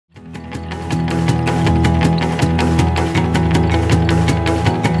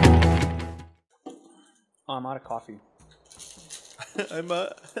Oh, I'm out of coffee. I'm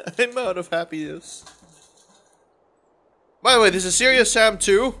out of happiness. By the way, this is Serious Sam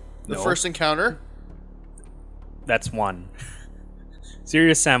 2, the first encounter. That's 1.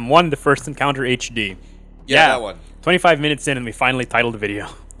 Serious Sam 1, the first encounter HD. Yeah, that one. 25 minutes in and we finally titled the video.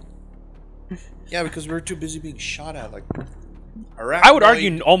 Yeah, because we were too busy being shot at. Like, I would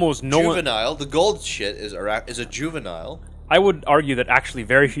argue almost no one... Juvenile. The gold shit is a juvenile. I would argue that actually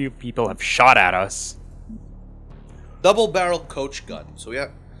very few people have shot at us. Double barrel coach gun. So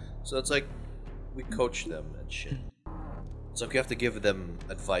it's like we coach them and shit. It's like we have to give them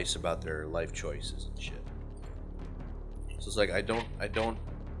advice about their life choices and shit. So it's like I don't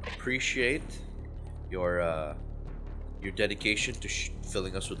appreciate your dedication to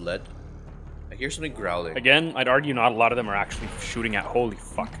filling us with lead. I hear something growling. Again, I'd argue not a lot of them are actually shooting at. Holy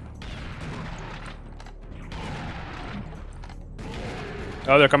fuck.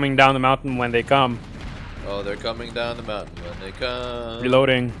 Oh, they're coming down the mountain when they come. Oh, they're coming down the mountain when they come.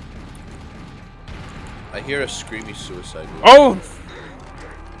 Reloading. I hear a screamy suicide movie. Oh!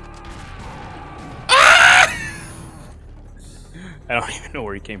 Ah! I don't even know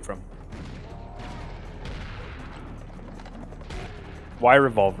where he came from. Why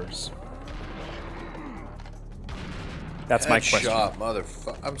revolvers? That's my question. Shot,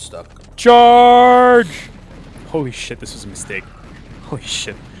 motherfucker. I'm stuck. Charge! Holy shit, this was a mistake. Holy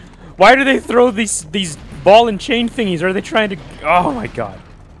shit. Why do they throw these ball and chain thingies? Are they trying to... Oh my god.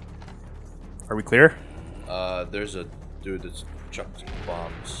 Are we clear? There's a dude that's chucked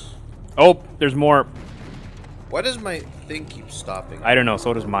bombs. Oh, there's more. Why does my thing keep stopping? I don't know,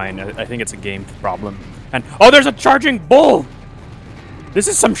 so does mine. I think it's a game problem. And... Oh, there's a charging bull! This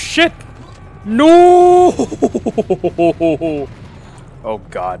is some shit! No! Oh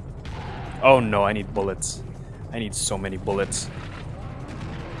god. Oh no, I need bullets. I need so many bullets.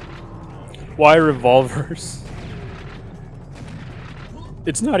 Why revolvers?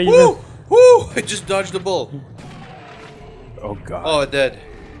 It's not even... Woo! Woo! I just dodged the bull. Oh god. Oh, dead.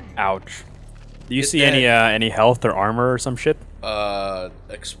 Ouch. Do you see any health or armor or some shit?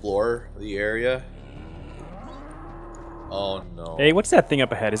 Explore the area. Oh no. Hey, what's that thing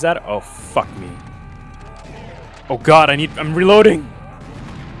up ahead? Is that... Oh, fuck me. Oh god, I'm reloading!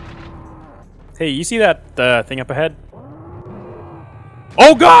 Hey, you see that thing up ahead?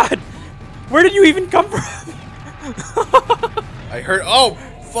 Oh god! Where did you even come from? I heard... Oh,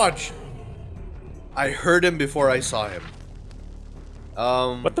 fudge! I heard him before I saw him.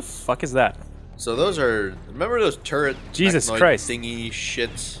 What the fuck is that? So those are... Remember those turret... Jesus Christ. Thingy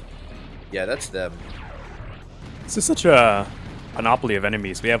shits? Yeah, that's them. This is such a panoply of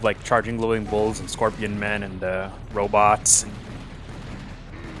enemies. We have like charging glowing bulls and scorpion men and robots.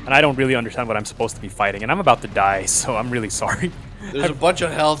 And I don't really understand what I'm supposed to be fighting. And I'm about to die, so I'm really sorry. There's a bunch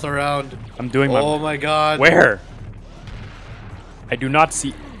of health around. I'm doing my... Oh my god. Where? I do not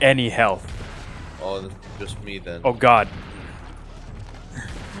see any health. Oh, just me then. Oh god.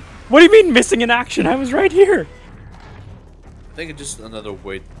 What do you mean missing in action? I was right here. I think it's just another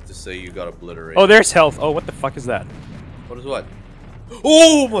way to say you got obliterated. Oh, there's health. Oh, what the fuck is that? What is what?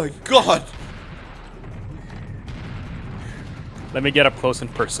 Oh my god! Let me get up close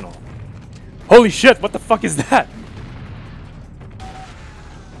and personal. Holy shit, what the fuck is that?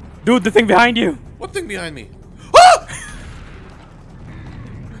 Dude, the thing behind you. What thing behind me? Ah!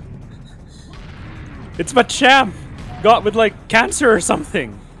 It's Machamp. Got with like cancer or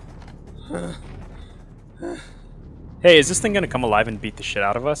something. Hey, is this thing gonna come alive and beat the shit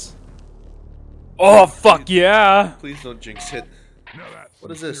out of us? Oh, fuck yeah! Please don't jinx it.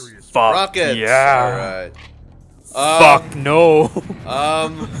 What is this? Fuck Rockets! yeah! Alright. Fuck no!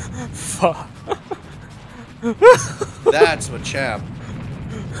 Fuck. That's Machamp.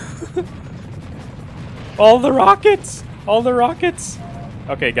 All the rockets! All the rockets!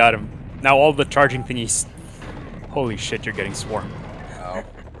 Okay, got him. Now all the charging thingies. Holy shit, you're getting swarmed. Ow.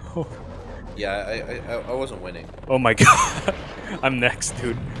 Oh. Yeah, I wasn't winning. Oh my god. I'm next,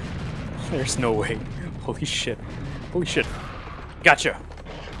 dude. There's no way. Holy shit. Holy shit. Gotcha.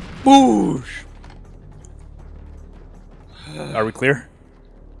 Boosh! Are we clear?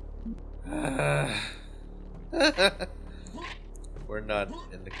 We're not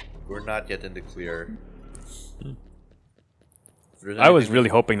yet in the clear. I was really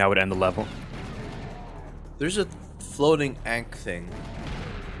hoping that would end the level. There's a floating Ankh thing.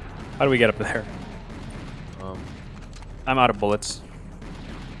 How do we get up there? I'm out of bullets.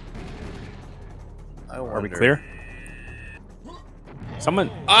 Are we clear? Someone...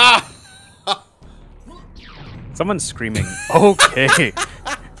 Ah! Someone's screaming. Okay.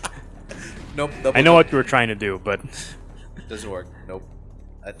 Nope. I know what you were trying to do, but... Doesn't work. Nope.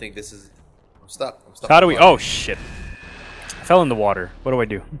 I think this is... stuck. I'm stuck. How do we... Oh, shit. I fell in the water. What do I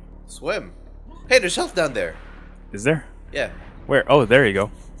do? Swim. Hey, there's health down there. Is there? Yeah. Where? Oh, there you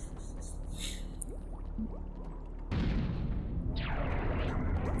go.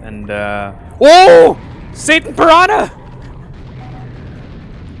 And, Whoa! Satan Piranha!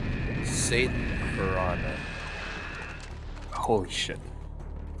 Satan Piranha. Holy shit.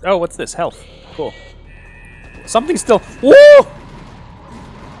 Oh, what's this? Health. Cool. Something still... Whoa!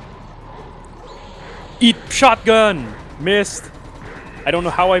 Eat shotgun! Missed. I don't know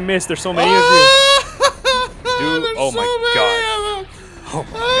how I missed. There's so many of you. Dude, oh my god. Oh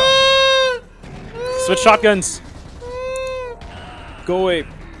my god. Switch shotguns. Go away.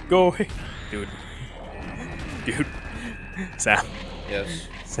 Go away. Dude. Dude. Sam. Yes.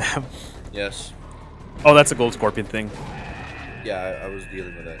 Sam. Yes. Oh, that's a gold scorpion thing. Yeah, I was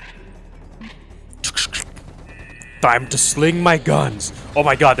dealing with that. Time to sling my guns. Oh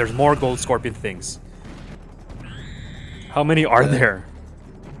my god, there's more gold scorpion things. How many are there?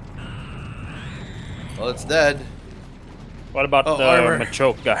 Well, it's dead. What about the armor.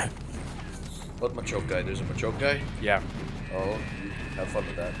 Machoke guy? What Machoke guy? There's a Machoke guy? Yeah, Oh, have fun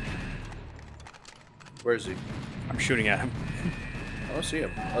with that. Where is he? I'm shooting at him. I don't see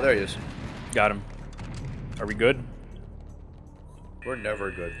him. Oh, there he is. Got him. Are we good? We're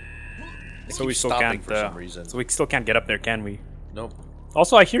never good. They So keep we still stopping can't. for some reason. So we still can't get up there, can we? Nope.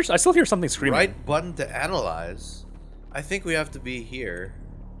 Also, I still hear something screaming. Right button to analyze. I think we have to be here.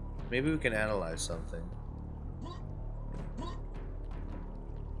 Maybe we can analyze something.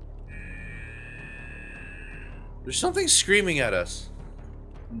 There's something screaming at us.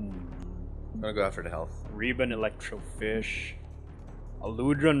 I'm gonna go after the health. Reben Electrofish.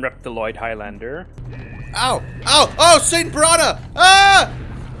 Aludron Reptiloid Highlander. Ow! Ow! Oh, Saint Piranha! Ah!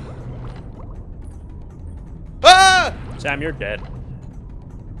 Ah! Sam, you're dead.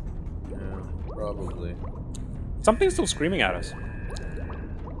 Yeah, probably. Something's still screaming at us.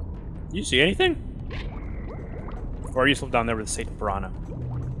 You see anything? Or are you still down there with Satan Piranha?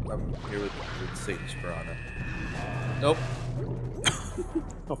 I'm here with Satan's Piranha. Nope.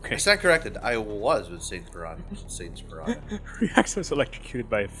 Okay. I stand corrected. I was with Satan's Piranha. Satan's Piranha. Reacts was electrocuted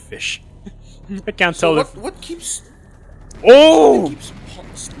by a fish. I can't So tell what keeps Oh!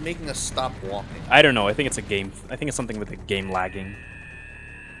 keeps making us stop walking? I don't know. I think it's a game. I think it's something with the game lagging.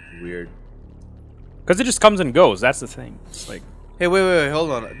 Weird. Because it just comes and goes. That's the thing. It's like... Hey, wait,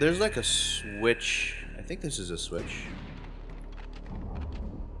 hold on. There's like a switch. I think this is a switch.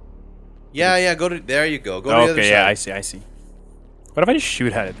 Yeah, go to... There you go. Go to the other okay, side. yeah, I see. What if I just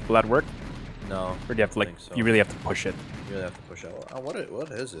shoot at it? Will that work? No. Or do you have to, like... think so. You really have to push it. You really have to push out. Oh, what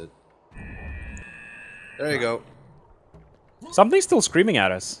is it? There you go. Something's still screaming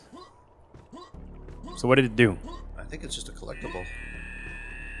at us. So what did it do? I think it's just a collectible.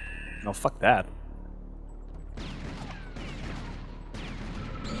 No, fuck that.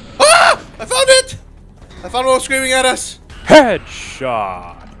 Ah! I found it! I found what was screaming at us!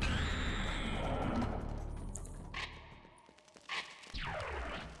 Headshot!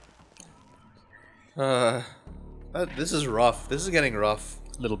 This is rough. This is getting rough.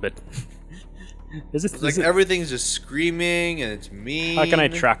 A little bit. Is it, It's like is it, everything's just screaming and it's mean. how can I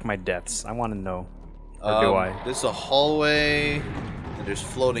track my deaths? I want to know. Or do I? This is a hallway. And there's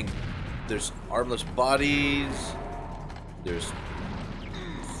floating. There's armless bodies. There's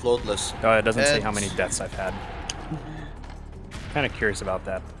floatless. Oh, it doesn't say how heads. many deaths I've had. Kind of curious about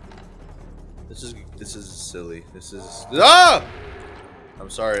that. This is silly. This is ah! I'm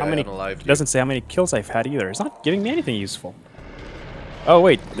sorry. How I many? unalived It you. doesn't say how many kills I've had either. It's not giving me anything useful. Oh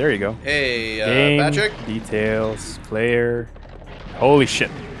wait, there you go. Hey, Game, Patrick. details, player. Holy shit!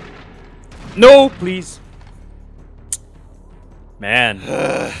 No, please. Man,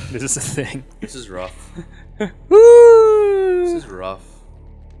 this is the thing. This is rough. Woo! This is rough.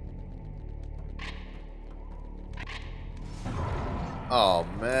 Oh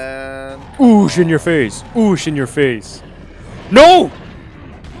man. Oosh in your face! Oosh in your face! No!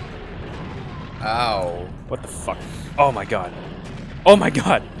 Ow. What the fuck? Oh my god! Oh my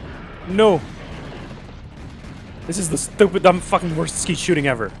god! No! This is the stupid, dumb, fucking worst skeet shooting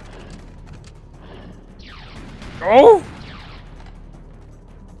ever. Oh!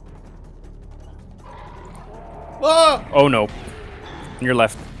 Ah! Oh no. On your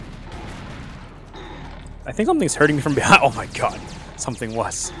left. I think something's hurting me from behind. Oh my god. Something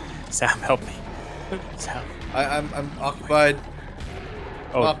was. Sam, help me. Sam. I'm occupied.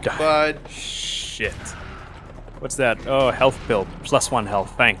 Oh Occupied. god. Shit. What's that? Oh, health pill. +1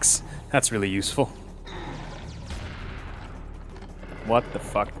 health. Thanks. That's really useful. What the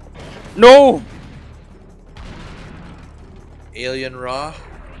fuck? No! Alien Raw.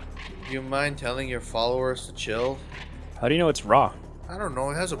 Do you mind telling your followers to chill? How do you know it's raw? I don't know.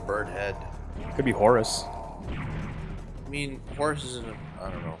 It has a bird head. Could be Horus. I mean, Horus isn't. I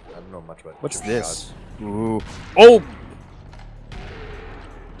don't know. I don't know much about. What's gypsy this? gods. Ooh. Oh!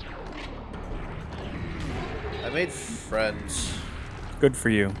 I made friends. Good for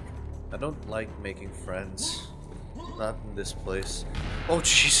you. I don't like making friends. Not in this place. Oh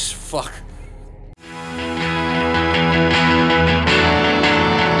Jesus! Fuck!